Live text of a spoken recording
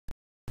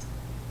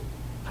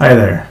Hi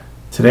there.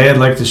 Today I'd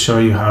like to show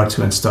you how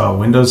to install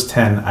Windows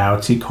 10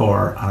 IoT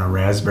Core on a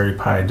Raspberry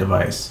Pi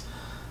device.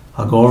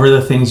 I'll go over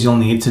the things you'll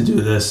need to do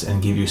this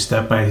and give you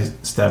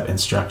step-by-step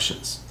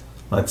instructions.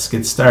 Let's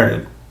get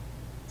started.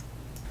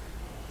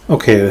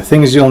 Okay, the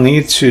things you'll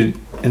need to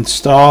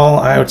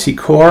install IoT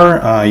Core,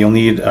 you'll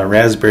need a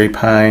Raspberry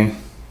Pi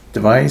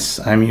device.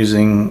 I'm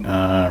using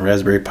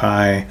Raspberry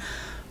Pi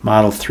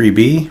Model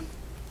 3B.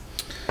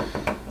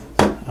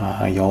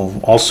 You'll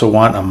also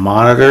want a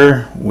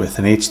monitor with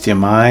an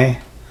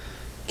HDMI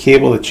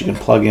cable that you can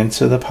plug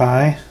into the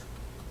Pi,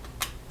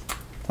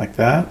 like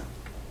that.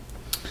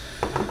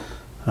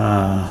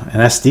 An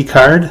SD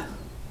card.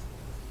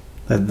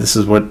 This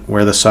is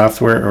where the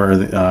software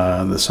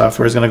the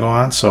software is going to go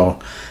on. So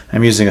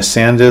I'm using a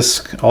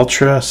SanDisk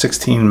Ultra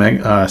 16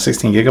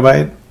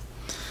 gigabyte.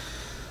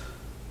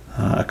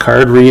 A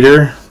card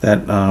reader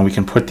that we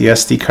can put the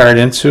SD card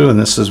into, and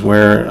this is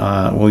where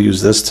we'll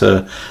use this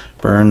to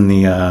burn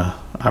the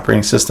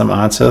operating system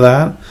onto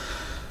that.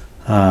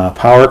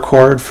 Power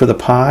cord for the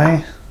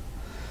Pi.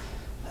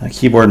 A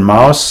keyboard and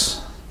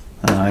mouse.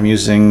 I'm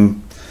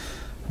using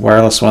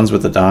wireless ones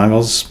with the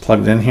dongles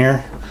plugged in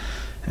here.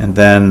 And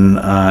then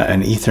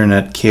an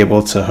Ethernet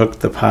cable to hook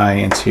the Pi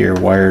into your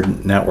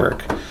wired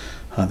network.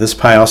 This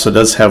Pi also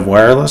does have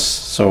wireless,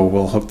 so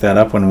we'll hook that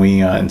up when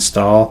we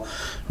install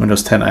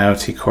Windows 10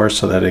 IoT Core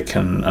so that it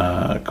can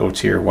go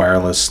to your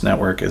wireless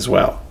network as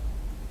well.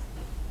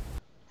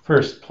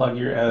 First, plug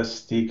your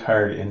SD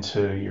card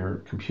into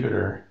your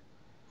computer,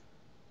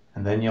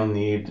 and then you'll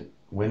need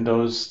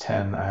Windows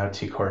 10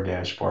 IoT Core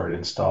dashboard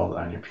installed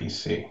on your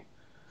PC.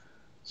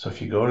 So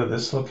if you go to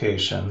this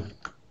location,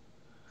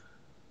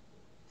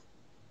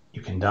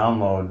 you can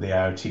download the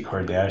IoT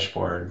Core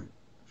dashboard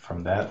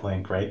from that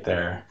link right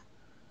there.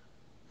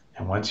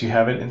 And once you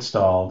have it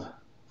installed,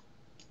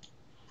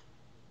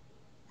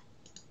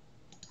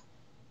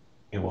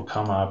 it will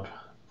come up.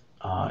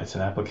 It's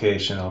an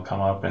application. It'll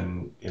come up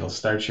and it'll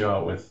start you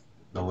out with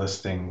the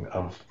listing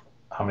of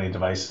how many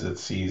devices it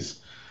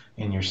sees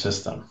in your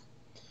system.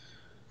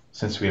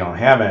 Since we don't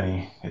have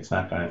any,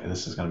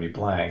 this is going to be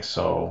blank.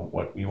 So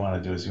what we want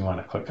to do is we want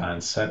to click on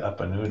Set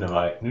up a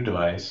new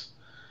device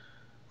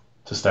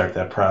to start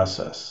that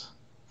process.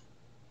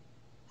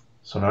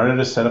 So in order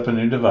to set up a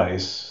new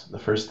device, the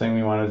first thing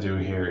we want to do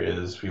here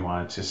is we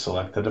want to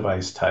select the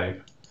device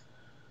type,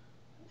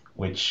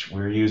 which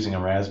we're using a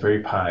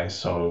Raspberry Pi,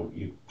 so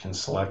you can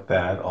select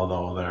that,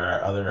 although there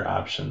are other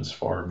options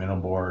for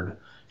Middleboard,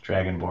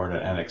 Dragon Board,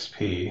 and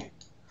NXP.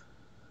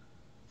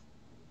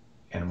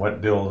 And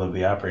what build of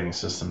the operating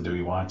system do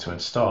we want to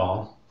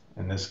install?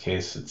 In this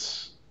case,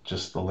 it's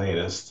just the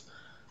latest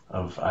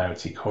of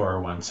IoT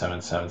Core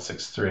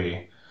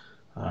 17763.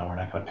 We're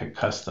not going to pick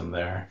custom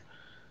there.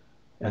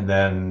 And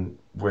then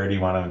where do you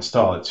want to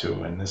install it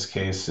to? In this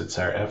case, it's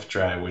our F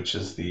drive, which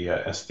is the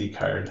SD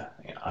card,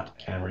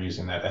 and we're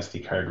using that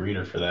SD card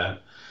reader for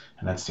that,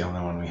 and that's the only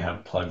one we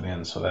have plugged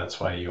in, so that's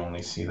why you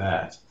only see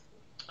that.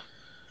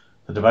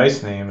 The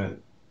device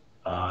name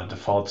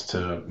defaults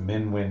to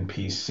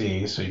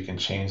MinWinPC, so you can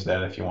change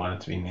that if you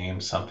want it to be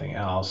named something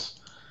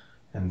else,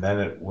 and then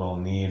it will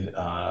need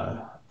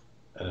an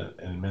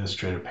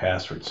administrative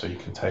password, so you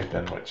can type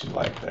in what you'd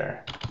like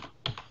there.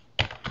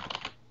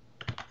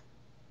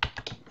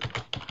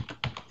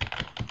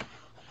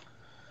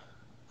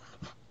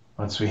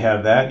 Once we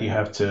have that, you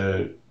have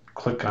to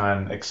click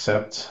on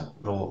Accept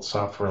the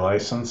software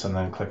license and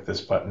then click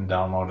this button,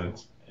 Download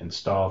and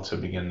Install, to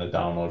begin the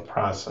download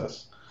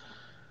process.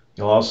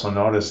 You'll also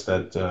notice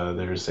that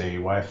there's a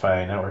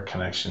Wi-Fi network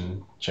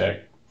connection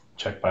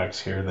checkbox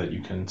here that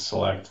you can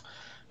select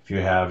if you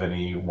have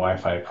any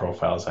Wi-Fi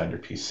profiles on your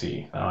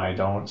PC. Now I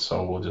don't,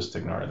 so we'll just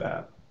ignore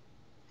that.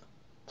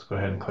 Let's go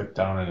ahead and click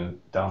down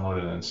and download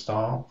and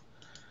install.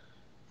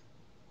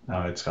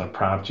 Now it's going to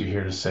prompt you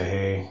here to say,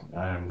 hey,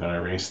 I'm going to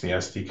erase the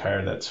SD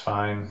card. That's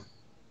fine.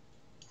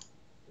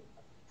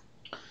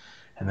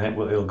 And then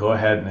it'll go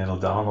ahead and it'll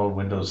download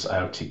Windows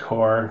IoT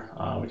Core,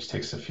 which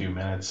takes a few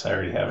minutes. I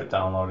already have it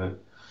downloaded.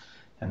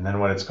 And then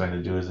what it's going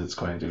to do is it's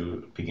going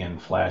to begin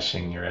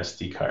flashing your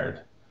SD card.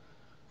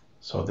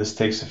 So this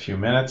takes a few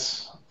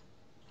minutes.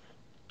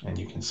 And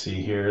you can see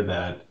here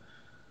that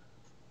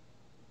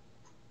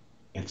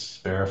it's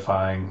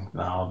verifying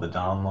now the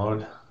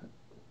download.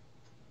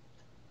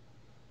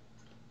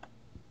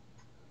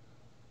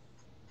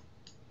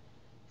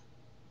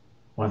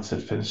 Once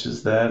it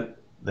finishes that,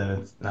 then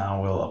it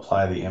now will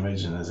apply the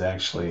image and is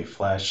actually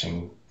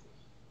flashing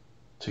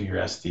to your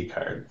SD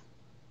card.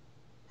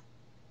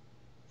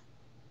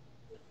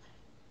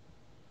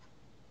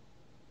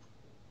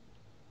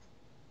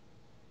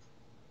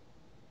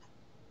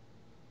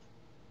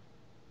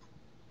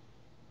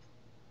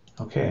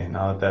 Okay,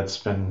 now that that's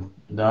been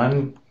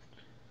done,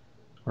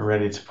 we're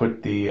ready to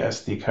put the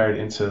SD card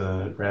into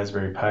the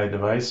Raspberry Pi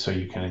device so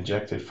you can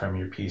eject it from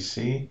your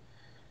PC,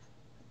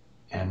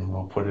 and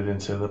we'll put it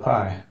into the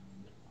Pi.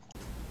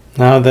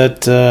 Now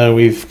that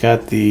we've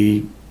got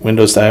the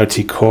Windows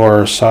IoT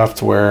Core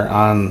software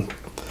on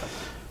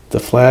the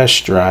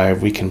flash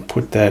drive, we can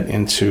put that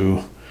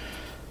into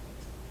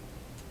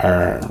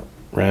our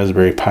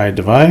Raspberry Pi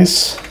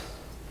device,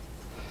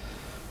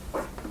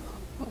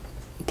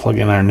 plug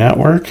in our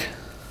network,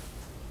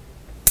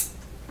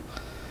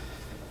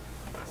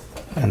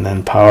 and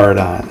then power it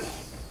on.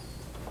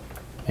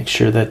 Make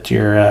sure that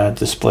your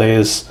display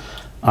is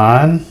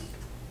on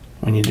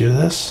when you do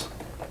this.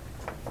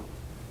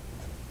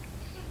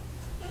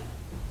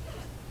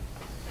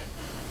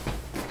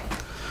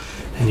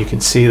 And you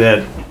can see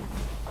that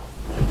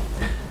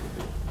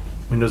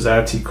Windows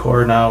IoT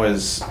Core now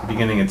is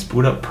beginning its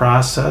boot up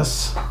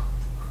process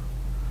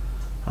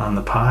on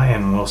the Pi,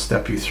 and we'll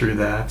step you through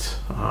that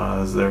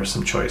as there are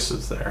some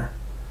choices there.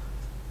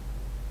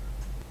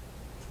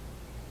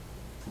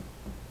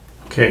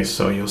 Okay,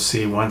 so you'll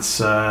see once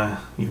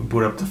you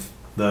boot up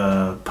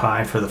the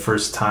Pi for the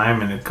first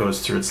time and it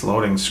goes through its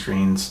loading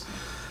screens,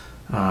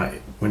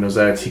 Windows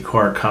IoT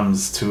Core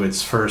comes to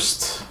its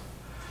first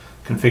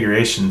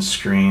configuration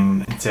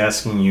screen. It's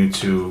asking you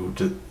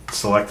to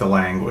select a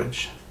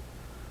language.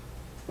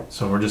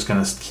 So we're just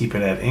going to keep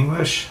it at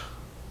English.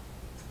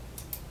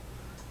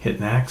 Hit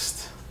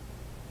next.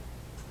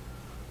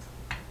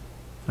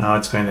 Now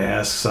it's going to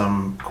ask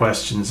some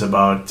questions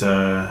about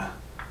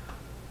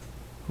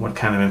what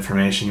kind of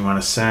information you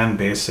want to send,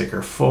 basic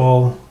or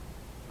full.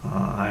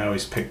 I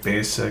always pick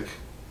basic.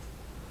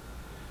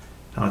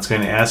 Now it's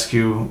going to ask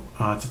you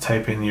to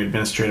type in your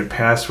administrative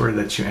password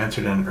that you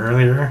entered in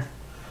earlier.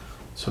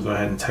 So go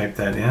ahead and type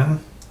that in.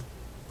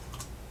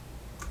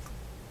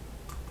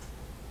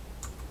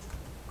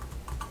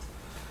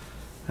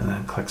 And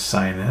then click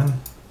sign in.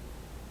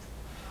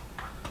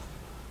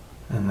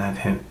 And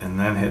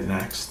then hit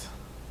next.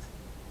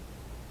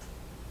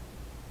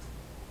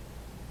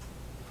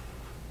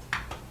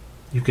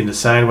 You can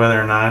decide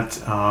whether or not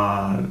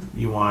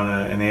you want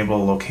to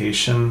enable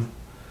location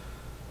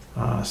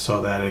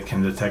so that it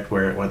can detect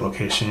what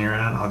location you're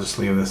at. I'll just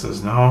leave this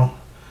as no.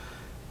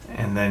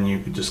 And then you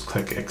could just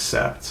click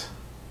accept.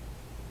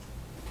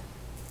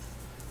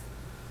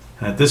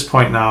 And at this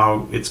point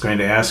now, it's going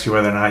to ask you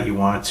whether or not you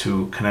want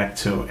to connect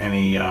to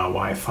any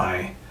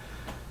Wi-Fi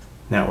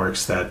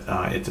networks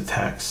that it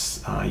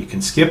detects. You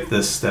can skip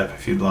this step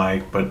if you'd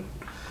like, but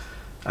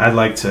I'd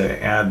like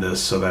to add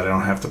this so that I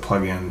don't have to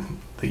plug in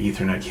the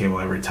Ethernet cable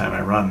every time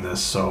I run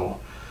this. So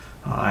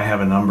I have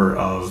a number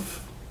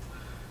of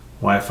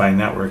Wi-Fi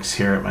networks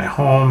here at my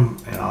home,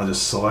 and I'll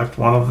just select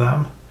one of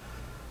them.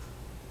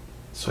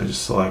 So I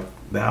just select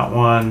that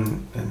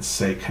one and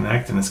say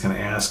connect, and it's going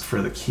to ask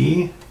for the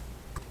key.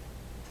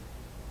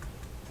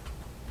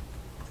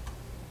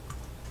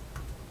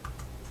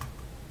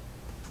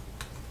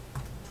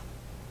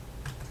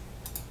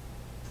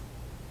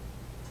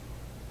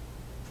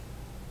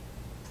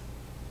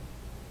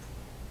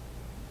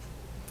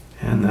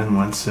 And then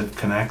once it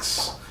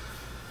connects,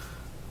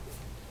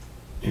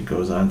 it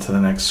goes on to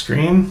the next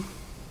screen.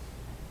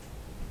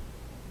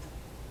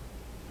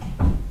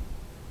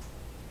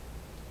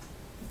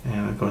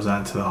 And it goes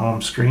on to the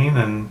home screen,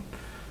 and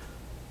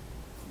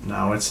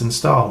now it's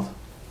installed.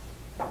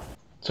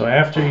 So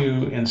after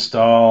you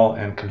install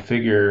and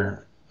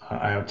configure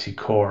IoT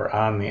Core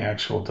on the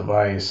actual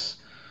device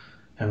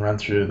and run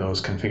through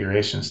those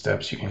configuration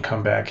steps, you can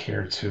come back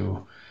here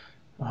to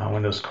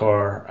Windows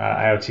Core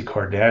IoT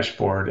Core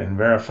dashboard and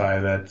verify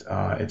that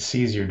it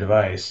sees your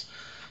device.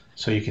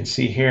 So you can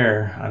see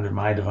here under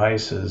My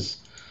Devices,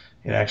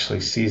 it actually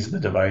sees the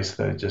device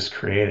that it just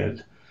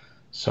created.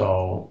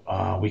 So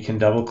we can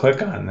double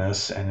click on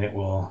this and it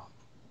will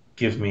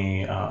give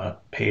me a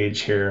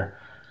page here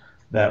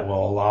that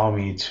will allow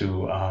me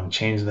to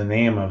change the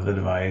name of the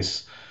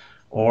device,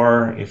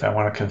 or if I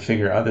want to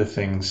configure other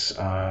things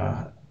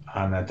on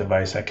that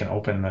device, I can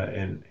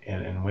open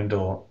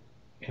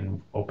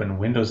open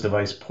Windows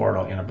Device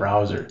Portal in a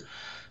browser.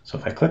 So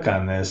if I click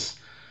on this,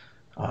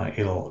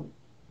 it'll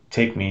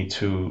take me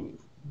to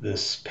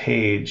this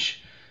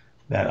page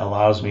that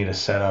allows me to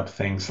set up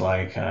things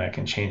like I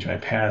can change my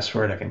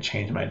password, I can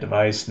change my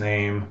device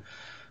name,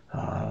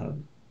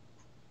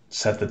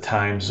 set the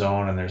time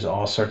zone, and there's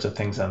all sorts of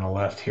things on the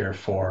left here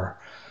for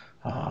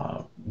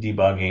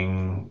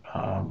debugging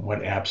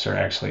what apps are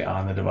actually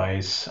on the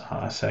device,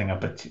 setting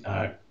up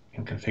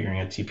and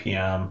configuring a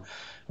TPM,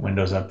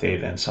 Windows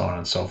Update, and so on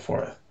and so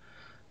forth.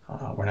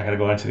 We're not going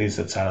to go into these,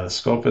 that's out of the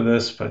scope of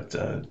this, but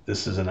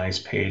this is a nice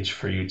page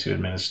for you to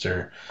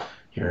administer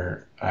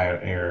your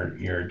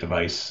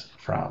device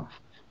from.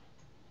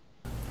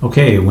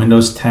 Okay,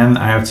 Windows 10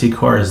 IoT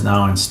Core is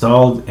now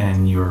installed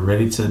and you're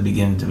ready to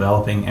begin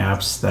developing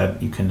apps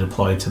that you can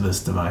deploy to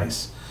this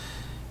device.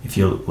 If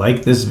you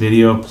like this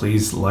video,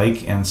 please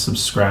like and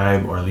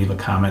subscribe or leave a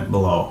comment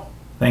below.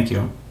 Thank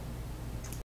you.